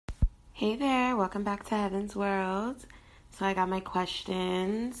Hey there, welcome back to Heaven's World. So I got my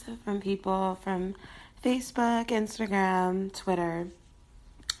questions from people from Facebook, Instagram, Twitter.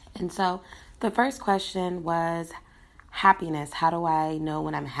 And so the first question was happiness. How do I know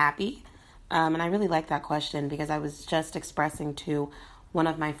when I'm happy? And I really like that question because I was just expressing to one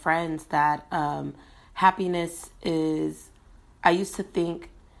of my friends that happiness is, I used to think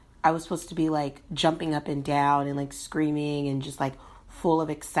I was supposed to be like jumping up and down and like screaming and just like full of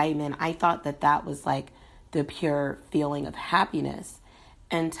excitement. I thought that that was like the pure feeling of happiness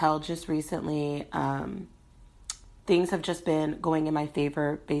until just recently. Things have just been going in my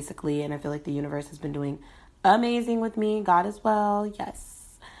favor, basically, and I feel like the universe has been doing amazing with me. God as well,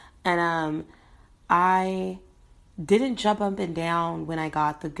 yes. And I didn't jump up and down when I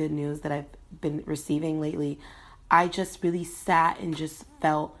got the good news that I've been receiving lately. I just really sat and just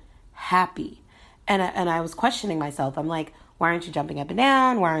felt happy. And I was questioning myself. I'm like, why aren't you jumping up and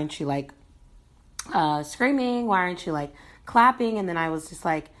down? Why aren't you like screaming? Why aren't you like clapping? And then I was just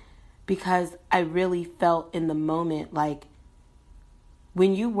like, because I really felt in the moment like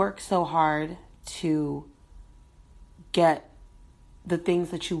when you work so hard to get the things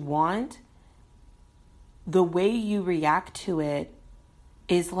that you want, the way you react to it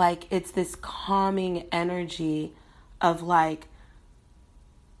is like it's this calming energy of like,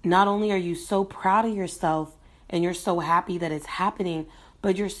 not only are you so proud of yourself and you're so happy that it's happening,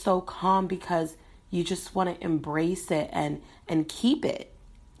 but you're so calm because you just want to embrace it and keep it,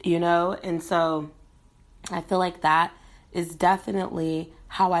 you know? And so I feel like that is definitely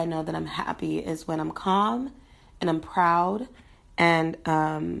how I know that I'm happy, is when I'm calm and I'm proud and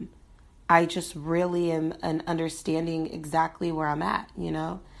I just really am understanding exactly where I'm at, you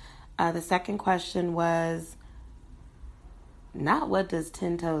know? The second question was not what does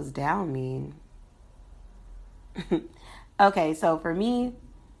 10 toes down mean? Okay, so for me,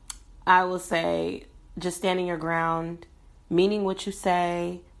 I will say just standing your ground, meaning what you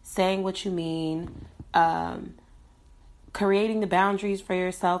say, saying what you mean, creating the boundaries for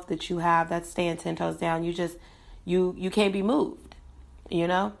yourself that you have. That's staying 10 toes down. You can't be moved, you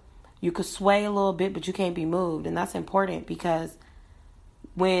know? You could sway a little bit, but you can't be moved. And that's important because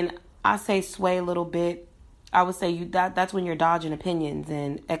when I say sway a little bit, I would say that's when you're dodging opinions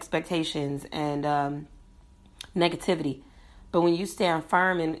and expectations and negativity. But when you stand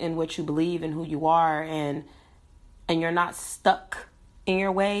firm in what you believe and who you are, and you're not stuck in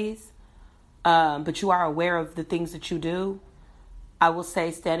your ways, but you are aware of the things that you do, I will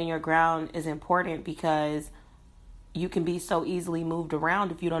say standing your ground is important because you can be so easily moved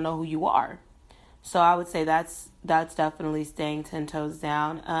around if you don't know who you are. So I would say that's definitely staying 10 toes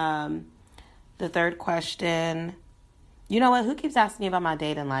down. The third question, you know what? Who keeps asking me about my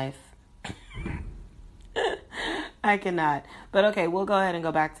dating life? I cannot. But okay, we'll go ahead and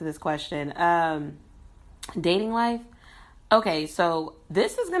go back to this question. Dating life. Okay, so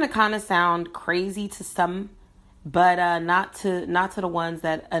this is gonna kind of sound crazy to some, but not to the ones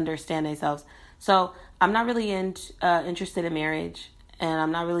that understand themselves. So I'm not really interested in marriage, and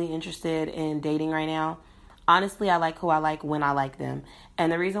I'm not really interested in dating right now. Honestly, I like who I like when I like them,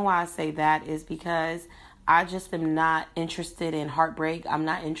 and the reason why I say that is because I just am not interested in heartbreak. I'm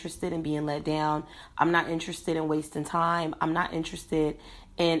not interested in being let down. I'm not interested in wasting time. I'm not interested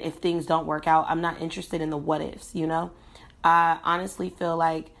in if things don't work out. I'm not interested in the what ifs, you know? I honestly feel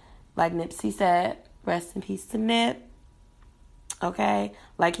like Nipsey said, rest in peace to Nip. Okay?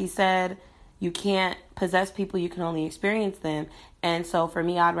 Like he said, you can't possess people, you can only experience them. And so for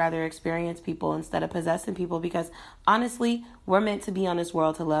me, I'd rather experience people instead of possessing people because honestly, we're meant to be on this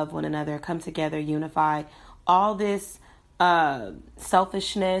world to love one another, come together, unify. All this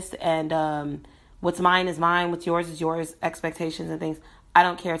selfishness and what's mine is mine, what's yours is yours, expectations and things. I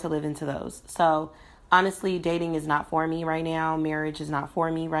don't care to live into those. So honestly, dating is not for me right now. Marriage is not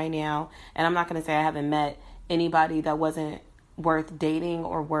for me right now. And I'm not going to say I haven't met anybody that wasn't worth dating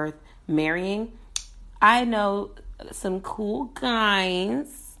or worth marrying. I know some cool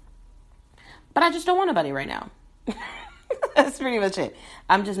guys, but I just don't want nobody right now. That's pretty much it.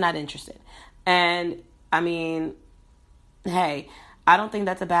 I'm just not interested. And I mean, hey, I don't think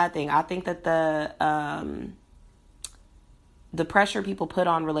that's a bad thing. I think that the pressure people put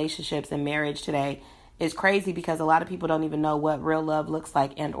on relationships and marriage today is crazy because a lot of people don't even know what real love looks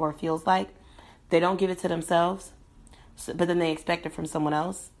like and or feels like. They don't give it to themselves, but then they expect it from someone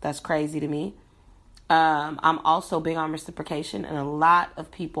else. That's crazy to me. I'm also big on reciprocation, and a lot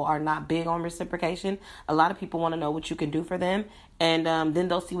of people are not big on reciprocation. A lot of people want to know what you can do for them, and then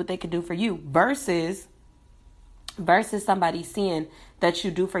they'll see what they can do for you. Versus versus somebody seeing that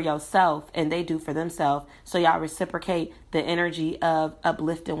you do for yourself and they do for themselves. So y'all reciprocate the energy of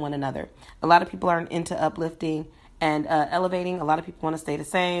uplifting one another. A lot of people aren't into uplifting and elevating. A lot of people want to stay the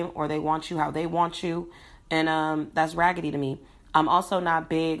same, or they want you how they want you. And that's raggedy to me. I'm also not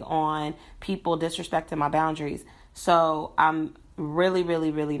big on people disrespecting my boundaries. So I'm really,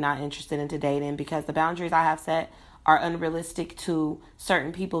 really, really not interested into dating because the boundaries I have set are unrealistic to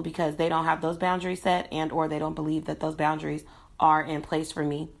certain people because they don't have those boundaries set and or they don't believe that those boundaries are in place for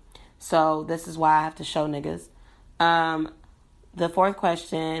me. So this is why I have to show niggas. The fourth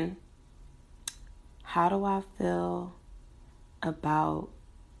question, how do I feel about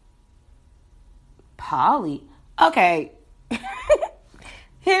poly? Okay.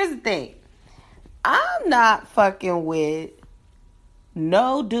 Here's the thing. I'm not fucking with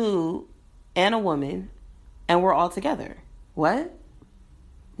no dude and a woman and we're all together. What?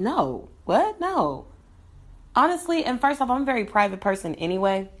 No. What? No. Honestly, and first off, I'm a very private person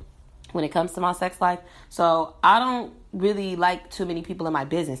anyway when it comes to my sex life. So I don't really like too many people in my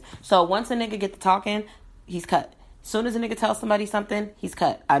business. So once a nigga get to talking, he's cut. Soon as a nigga tells somebody something, he's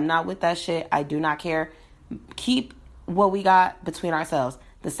cut. I'm not with that shit. I do not care. Keep what we got between ourselves.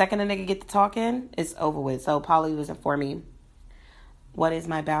 The second a nigga get to talking, it's over with. So poly wasn't for me. What is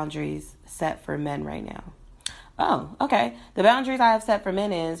my boundaries set for men right now? Oh, okay. The boundaries I have set for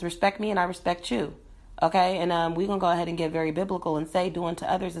men is respect me and I respect you. Okay? And we're going to go ahead and get very biblical and say do unto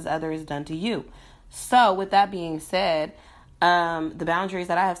others as other is done to you. So with that being said, the boundaries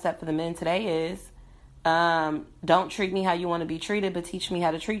that I have set for the men today is don't treat me how you want to be treated, but teach me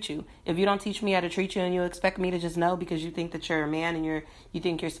how to treat you. If you don't teach me how to treat you and you expect me to just know because you think that you're a man and you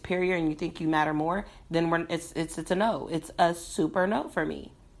think you're superior and you think you matter more, then it's a no. It's a super no for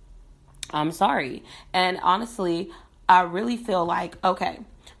me. I'm sorry. And honestly, I really feel like, okay,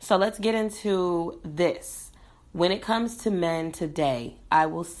 so let's get into this. When it comes to men today, I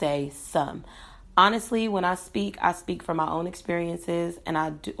will say some. Honestly, when I speak from my own experiences and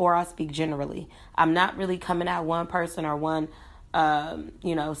I speak generally. I'm not really coming at one person or one,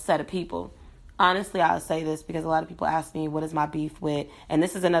 set of people. Honestly, I'll say this because a lot of people ask me, what is my beef with? And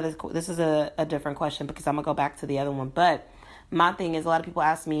this is a different question because I'm going to go back to the other one. But my thing is a lot of people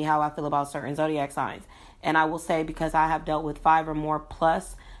ask me how I feel about certain zodiac signs. And I will say because I have dealt with 5 or more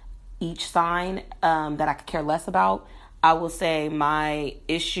plus each sign that I could care less about, I will say my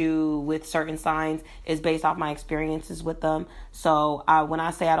issue with certain signs is based off my experiences with them. So when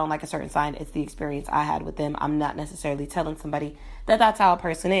I say I don't like a certain sign, it's the experience I had with them. I'm not necessarily telling somebody that that's how a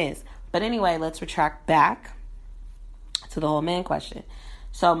person is. But anyway, let's retract back to the whole man question.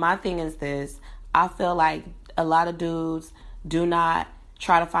 So my thing is this. I feel like a lot of dudes do not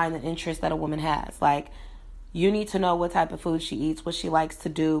try to find the interest that a woman has. Like, you need to know what type of food she eats, what she likes to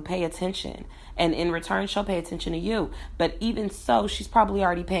do. Pay attention. And in return, she'll pay attention to you. But even so, she's probably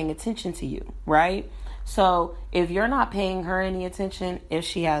already paying attention to you, right? So if you're not paying her any attention, if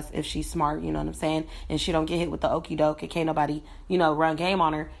she's smart, you know what I'm saying, and she don't get hit with the okie doke and can't nobody, run game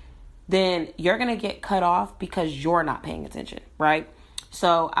on her, then you're going to get cut off because you're not paying attention, right?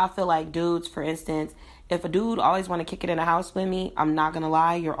 So I feel like dudes, for instance, if a dude always want to kick it in the house with me, I'm not going to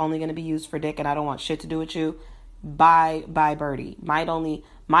lie, you're only going to be used for dick and I don't want shit to do with you. Bye, birdie. Might only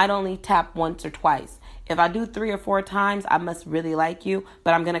tap once or twice. If I do 3 or 4 times, I must really like you,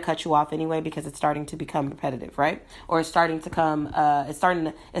 but I'm going to cut you off anyway because it's starting to become repetitive, right? Or it's starting to come, I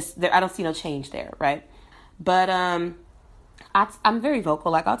don't see no change there, right? But I'm very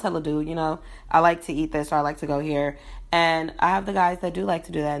vocal. Like, I'll tell a dude, I like to eat this or I like to go here. And I have the guys that do like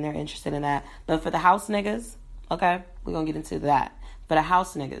to do that and they're interested in that. But for the house niggas, okay, we're going to get into that. For the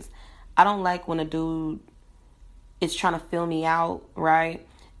house niggas, I don't like when a dude is trying to fill me out, right?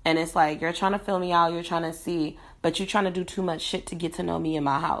 And it's like, you're trying to fill me out, you're trying to see, but you're trying to do too much shit to get to know me in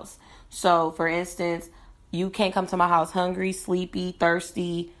my house. So, for instance, you can't come to my house hungry, sleepy,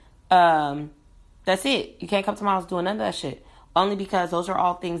 thirsty. That's it. You can't come to my house doing none of that shit. Only because those are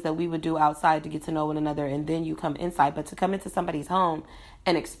all things that we would do outside to get to know one another, and then you come inside. But to come into somebody's home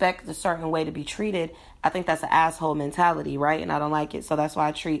and expect a certain way to be treated, I think that's an asshole mentality, right? And I don't like it. So that's why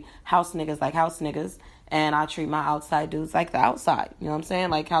I treat house niggas like house niggas, and I treat my outside dudes like the outside. You know what I'm saying?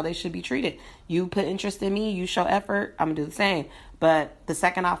 Like how they should be treated. You put interest in me, you show effort, I'm going to do the same. But the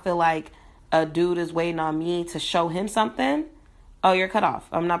second I feel like a dude is waiting on me to show him something, oh, you're cut off.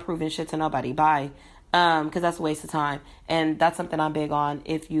 I'm not proving shit to nobody. Bye. Because that's a waste of time. And that's something I'm big on.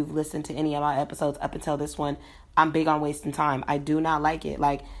 If you've listened to any of my episodes up until this one, I'm big on wasting time. I do not like it.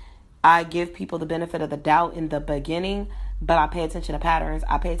 Like, I give people the benefit of the doubt in the beginning, but I pay attention to patterns.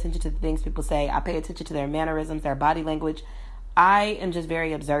 I pay attention to the things people say. I pay attention to their mannerisms, their body language. I am just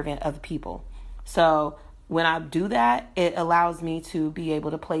very observant of people. So when I do that, it allows me to be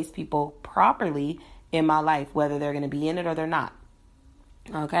able to place people properly in my life, whether they're going to be in it or they're not.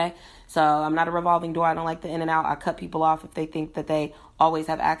 Okay, so I'm not a revolving door. I don't like the in and out. I cut people off if they think that they always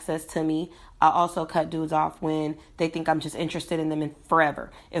have access to me. I also cut dudes off when they think I'm just interested in them in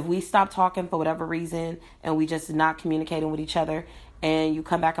forever. If we stop talking for whatever reason and we just not communicating with each other, and you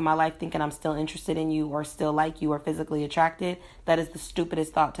come back in my life thinking I'm still interested in you or still like you or physically attracted, that is the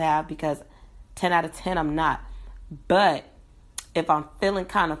stupidest thought to have, because 10 out of 10 I'm not. But if I'm feeling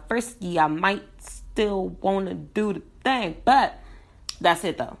kind of frisky, I might still want to do the thing. But that's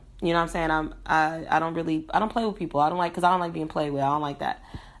it though. You know what I'm saying? I don't play with people. I don't like being played with. I don't like that.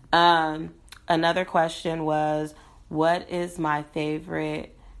 Another question was, what is my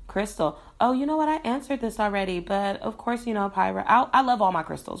favorite crystal? Oh, you know what? I answered this already, but of course, Pyra. I love all my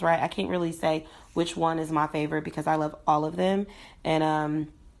crystals, right? I can't really say which one is my favorite because I love all of them,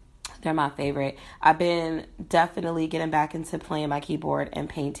 and they're my favorite. I've been definitely getting back into playing my keyboard and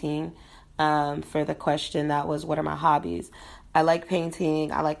painting. For the question that was, what are my hobbies? I like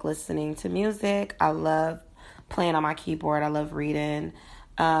painting. I like listening to music. I love playing on my keyboard. I love reading.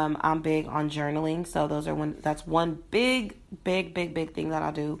 I'm big on journaling. So that's one big thing that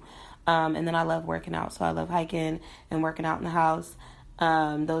I do. And then I love working out. So I love hiking and working out in the house.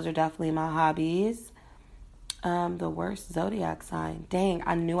 Those are definitely my hobbies. The worst zodiac sign. Dang,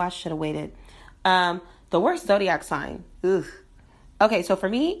 I knew I should have waited. The worst zodiac sign. Ugh. Okay, so for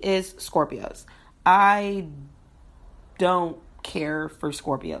me is Scorpios. I don't care for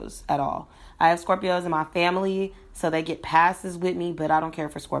Scorpios at all. I have Scorpios in my family, so they get passes with me, but I don't care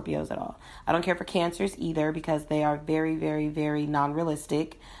for Scorpios at all. I don't care for Cancers either because they are very, very, very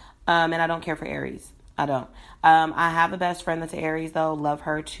non-realistic. And I don't care for Aries. I don't. I have a best friend that's Aries, though. Love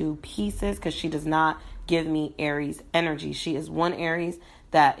her to pieces because she does not give me Aries energy. She is one Aries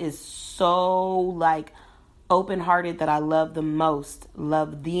that is so, open-hearted that I love the most.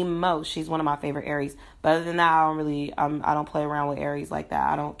 She's one of my favorite Aries. But other than that, I don't play around with Aries like that.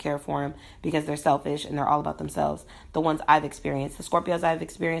 I don't care for them because they're selfish and they're all about themselves. The ones I've experienced, the Scorpios I've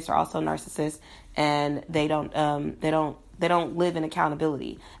experienced are also narcissists, and they don't live in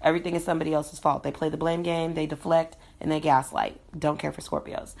accountability. Everything is somebody else's fault. They play the blame game, they deflect, and they gaslight. Don't care for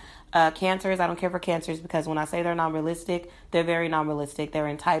Scorpios. Cancers, I don't care for Cancers because when I say they're non-realistic, they're very non-realistic. They're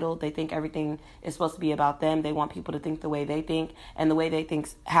entitled. They think everything is supposed to be about them. They want people to think the way they think, and the way they think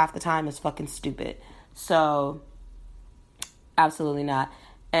half the time is fucking stupid. So, absolutely not.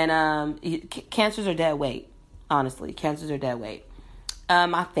 And Cancers are dead weight. Honestly, Cancers are dead weight.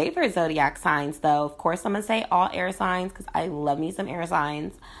 My favorite zodiac signs, though, of course, I'm going to say all air signs because I love me some air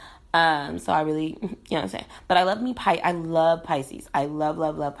signs. So I really, you know what I'm saying? But I love Pisces. I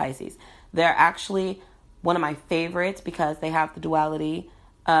love Pisces. They're actually one of my favorites because they have the duality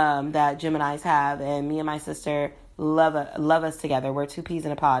that Geminis have, and me and my sister love us together. We're two peas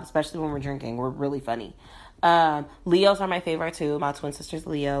in a pod, especially when we're drinking. We're really funny. Leos are my favorite too. My twin sister's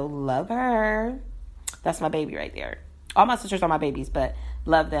Leo. Love her. That's my baby right there. All my sisters are my babies, but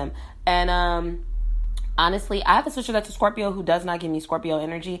love them. And honestly, I have a sister that's a Scorpio who does not give me Scorpio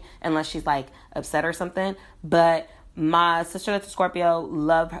energy unless she's upset or something. But my sister that's a Scorpio,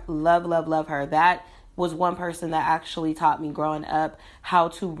 love her. That was one person that actually taught me growing up how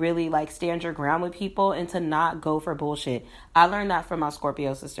to really stand your ground with people and to not go for bullshit. I learned that from my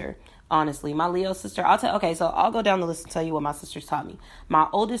Scorpio sister. Honestly, my Leo sister, so I'll go down the list and tell you what my sisters taught me. My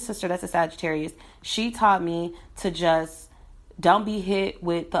oldest sister, that's a Sagittarius, she taught me to just don't be hit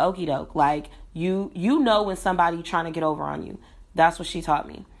with the okie doke. You know when somebody trying to get over on you. That's what she taught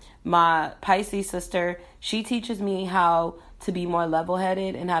me. My Pisces sister, she teaches me how to be more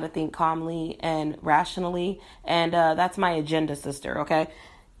level-headed and how to think calmly and rationally. And that's my agenda sister, okay?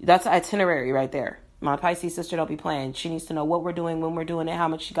 That's itinerary right there. My Pisces sister don't be playing. She needs to know what we're doing, when we're doing it, how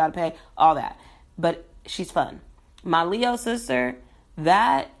much she got to pay, all that. But she's fun. My Leo sister,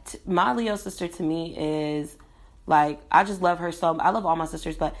 to me is I just love her so. I love all my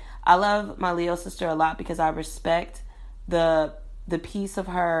sisters, but I love my Leo sister a lot because I respect the piece of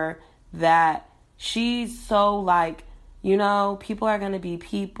her that she's so people are going to be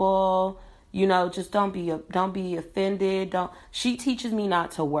people, just don't be offended. She teaches me not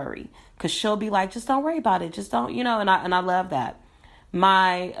to worry because she'll be just don't worry about it. Just don't, and I love that.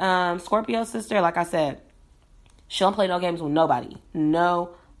 My Scorpio sister, like I said, she don't play no games with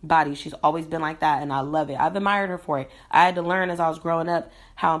nobody. She's always been like that, and I love it. I've admired her for it. I had to learn as I was growing up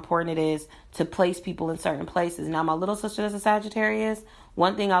how important it is to place people in certain places. Now, my little sister that's a Sagittarius,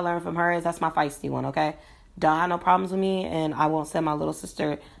 one thing I learned from her is that's my feisty one, okay? Don't have no problems with me, and I won't send my little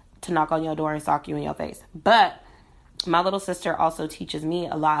sister to knock on your door and sock you in your face. But My little sister also teaches me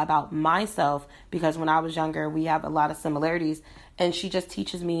a lot about myself, because when I was younger, we have a lot of similarities. And she just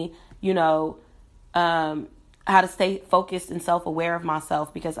teaches me, how to stay focused and self-aware of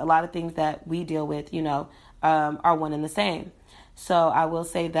myself, because a lot of things that we deal with, are one and the same. So I will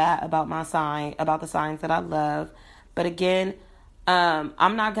say that about my sign, about the signs that I love. But again,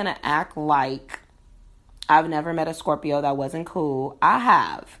 I'm not going to act like I've never met a Scorpio that wasn't cool. I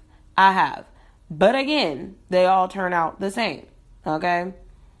have. But again, they all turn out the same. Okay?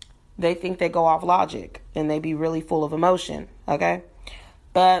 They think they go off logic and they be really full of emotion. Okay?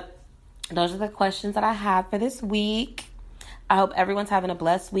 But those are the questions that I have for this week. I hope everyone's having a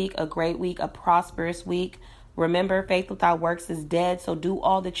blessed week, a great week, a prosperous week. Remember, faith without works is dead. So do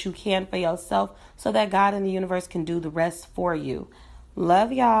all that you can for yourself so that God and the universe can do the rest for you.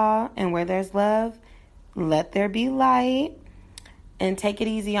 Love y'all. And where there's love, let there be light. And take it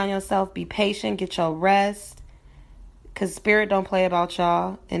easy on yourself. Be patient. Get your rest. Because spirit don't play about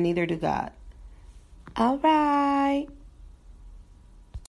y'all. And neither do God. All right.